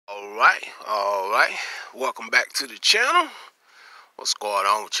Alright. Welcome back to the channel. What's going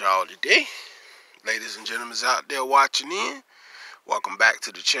on with y'all today? Ladies and gentlemen out there watching in, welcome back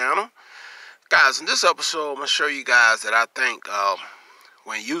to the channel. Guys, in this episode, I'm going to show you guys that I think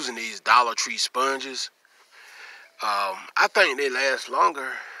when using these Dollar Tree sponges, I think they last longer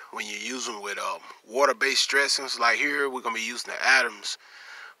when you use them with water-based dressings. Like here, we're going to be using the Adams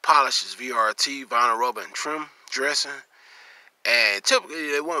Polishes VRT, Vinyl Rubber and Trim dressing. And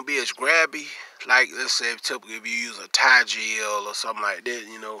typically, they won't be as grabby. Like, let's say, typically if you use a Tide gel or something like that,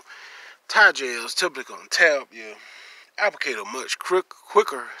 you know, Tide gel is typically going to tap your applicator much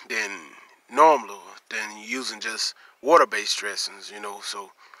quicker than normal, than using just water-based dressings, you know.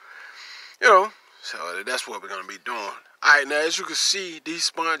 So that's what we're going to be doing. Alright, now as you can see, these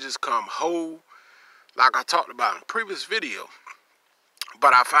sponges come whole, like I talked about in a previous video.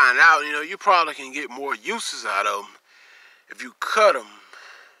 But I find out, you know, you probably can get more uses out of them if you cut them.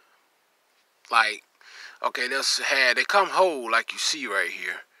 Like, okay, they come whole like you see right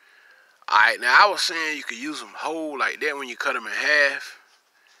here. Alright, now I was saying you could use them whole like that when you cut them in half.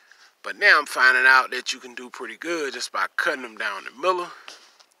 But now I'm finding out that you can do pretty good just by cutting them down the middle.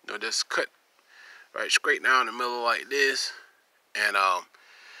 You know, just cut right straight down the middle like this. And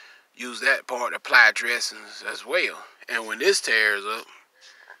use that part to apply dressings as well. And when this tears up,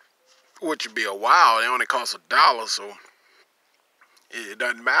 which would be a while, they only cost $1, so it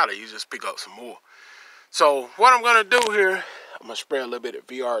doesn't matter. You just pick up some more. So what I'm going to do here, I'm going to spray a little bit of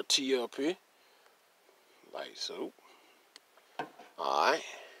VRT up here. Like so. Alright.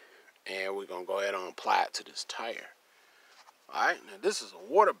 And we're going to go ahead and apply it to this tire. Alright. Now this is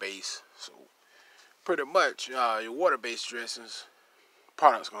a water base. So pretty much your water based dressings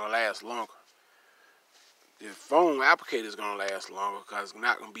product's going to last longer. The foam applicator is going to last longer because it's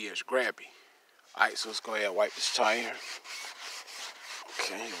not going to be as grabby. Alright, so let's go ahead and wipe this tire.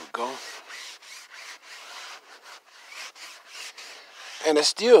 Okay, here we go. And it's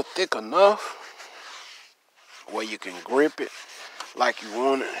still thick enough where you can grip it like you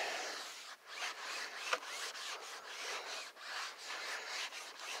want it.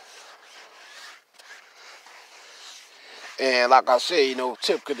 And like I said, you know,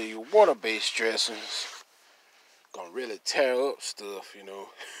 typically your water-based dressings gonna really tear up stuff, you know.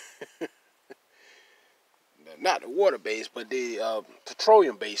 Not the water-based, but the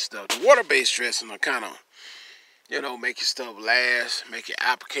petroleum-based stuff. The water-based dressing will kind of, you know, make your stuff last, make your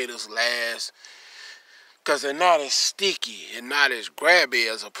applicators last, because they're not as sticky and not as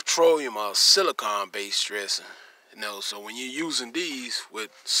grabby as a petroleum or silicone-based dressing. You know, so when you're using these with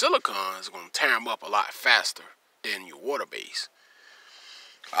silicone, it's going to tear them up a lot faster than your water-based.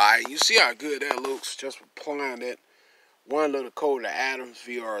 Alright, you see how good that looks just applying that one little coat of Adams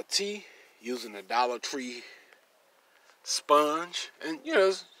VRT using the Dollar Tree sponge. And you know,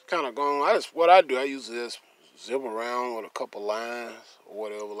 it's kind of going. What I do, I use this zip around with a couple lines or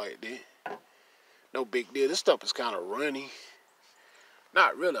whatever like that. No big deal. This stuff is kind of runny.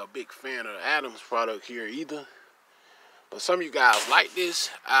 Not really a big fan of the Adams product here either. But some of you guys like this.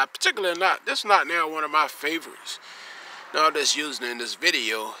 Particularly not. This is not now one of my favorites. No, I'm just using it in this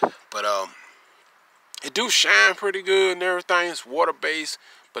video. But it do shine pretty good and everything. It's water based,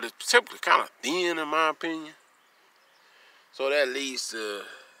 but it's typically kind of thin in my opinion. So that leads to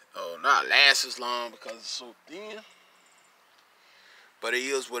not last as long because it's so thin. But it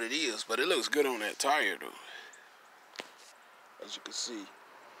is what it is. But it looks good on that tire though, as you can see.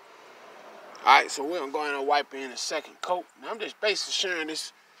 Alright, so we're gonna go ahead and wipe in a second coat. Now I'm just basically sharing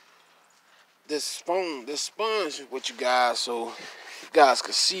this sponge with you guys so you guys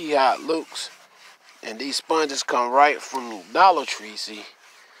can see how it looks. And these sponges come right from Dollar Tree, see?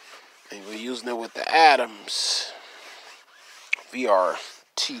 And we're using it with the Adams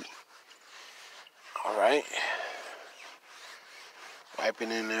VRT. Alright.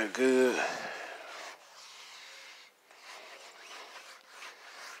 Wiping in there good.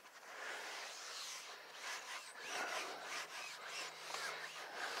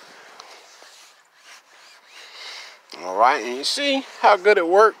 Alright, and you see how good it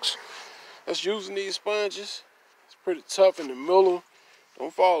works. That's using these sponges. It's pretty tough in the middle.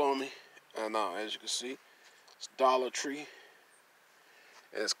 Don't fall on me. And as you can see, it's Dollar Tree.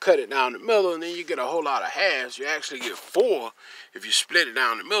 And it's cut it down the middle, and then you get a whole lot of halves. You actually get 4. If you split it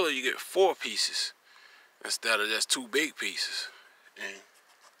down the middle, you get 4 pieces instead of just 2 big pieces. And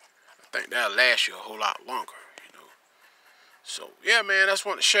I think that'll last you a whole lot longer, you know. So yeah, man, I just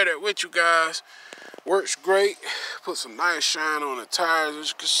want to share that with you guys. Works great. Put some nice shine on the tires, as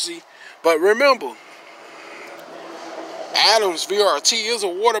you can see. But remember, Adams VRT is a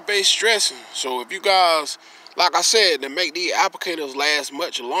water-based dressing. So if you guys Like I said, to make these applicators last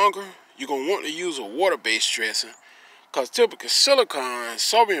much longer, you're going to want to use a water-based dressing, because typically silicone,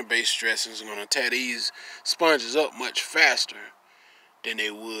 sodium-based dressings are going to tear these sponges up much faster than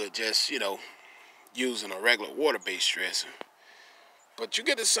they would just, using a regular water-based dressing. But you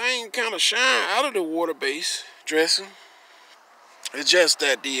get the same kind of shine out of the water-based dressing. It's just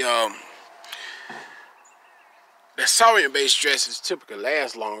that the sodium-based dressings typically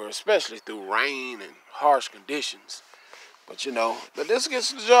last longer, especially through rain and harsh conditions. But but this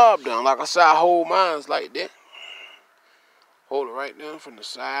gets the job done. Like I said, I hold mine like that. Hold it right down from the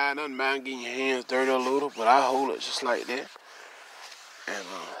side. Nothing mind getting your hands dirty a little, but I hold it just like that.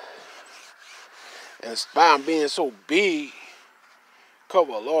 And by being so big,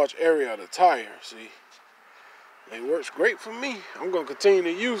 cover a large area of the tire, see. It works great for me. I'm going to continue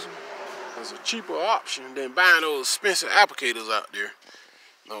to use them as a cheaper option than buying those expensive applicators out there.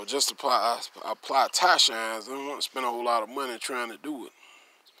 Just apply tie shines. I don't want to spend a whole lot of money trying to do it.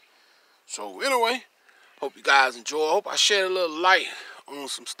 So anyway, hope you guys enjoy. I hope I shed a little light on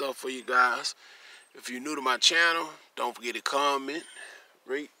some stuff for you guys. If you're new to my channel, don't forget to comment,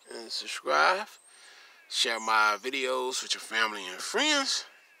 rate, and subscribe. Share my videos with your family and friends.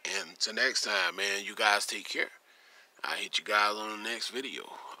 And until next time, man, you guys take care. I'll hit you guys on the next video.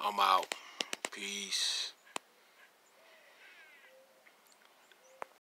 I'm out. Peace.